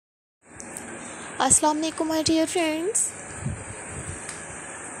Assalamu alaikum my dear friends,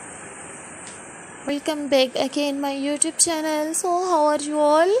 welcome back again my YouTube channel. So how are you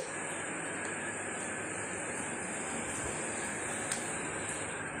all?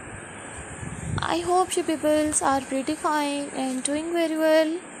 I hope you people are pretty fine and doing very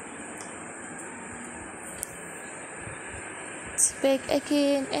well. It's back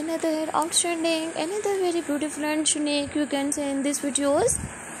again, another outstanding, another very beautiful and unique you can see in these videos.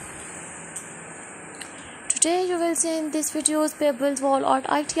 Today you will see in this videos Pebbles wall art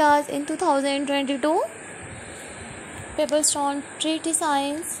ideas in 2022, Pebble stone tree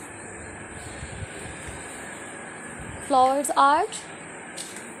designs, flowers art.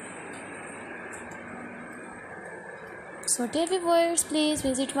 So dear viewers, please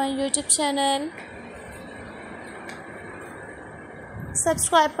visit my YouTube channel,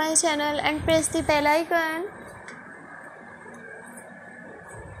 subscribe my channel and press the bell icon.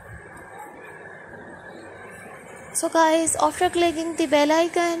 So guys, after clicking the bell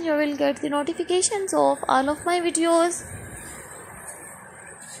icon, you will get the notifications of all of my videos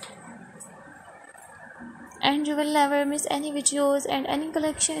and you will never miss any videos and any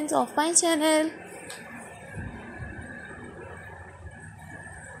collections of my channel.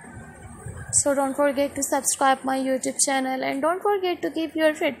 So don't forget to subscribe my YouTube channel and don't forget to give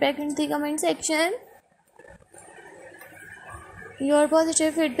your feedback in the comment section. Your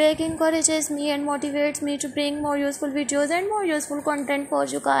positive feedback encourages me and motivates me to bring more useful videos and more useful content for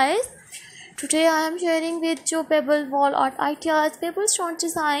you guys. Today I am sharing with you Pebble wall art ideas, Pebble stone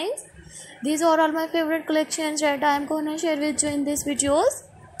designs. These are all my favorite collections that I am gonna share with you in these videos.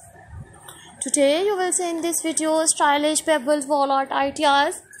 Today you will see in this video stylish Pebble wall art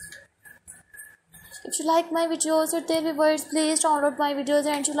ideas. If you like my videos, so dear viewers, please download my videos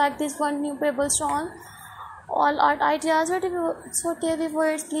and you like this one new Pebble stone all art ideas. So dear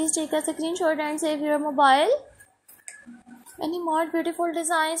viewers, please take a screenshot and save your mobile. Many more beautiful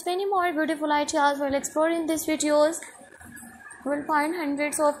designs, many more beautiful ideas will explore in these videos. You will find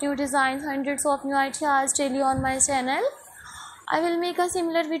hundreds of new designs, hundreds of new ideas daily on my channel. I will make a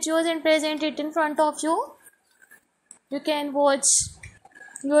similar videos and present it in front of you. You can watch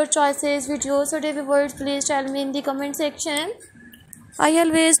your choices videos. So dear viewers, please tell me in the comment section. I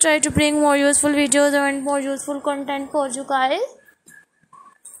always try to bring more useful videos and more useful content for you guys.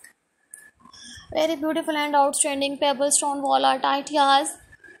 Very beautiful and outstanding Pebble stone wall art ideas.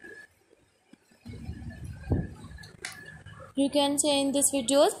 You can see in this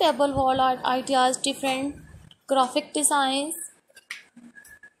videos Pebble wall art ideas, different graphic designs,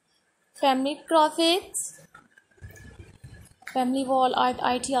 family graphics, family wall art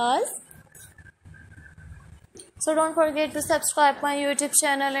ideas. So don't forget to subscribe my YouTube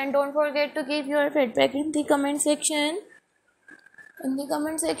channel and don't forget to give your feedback in the comment section. In the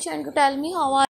comment section to tell me how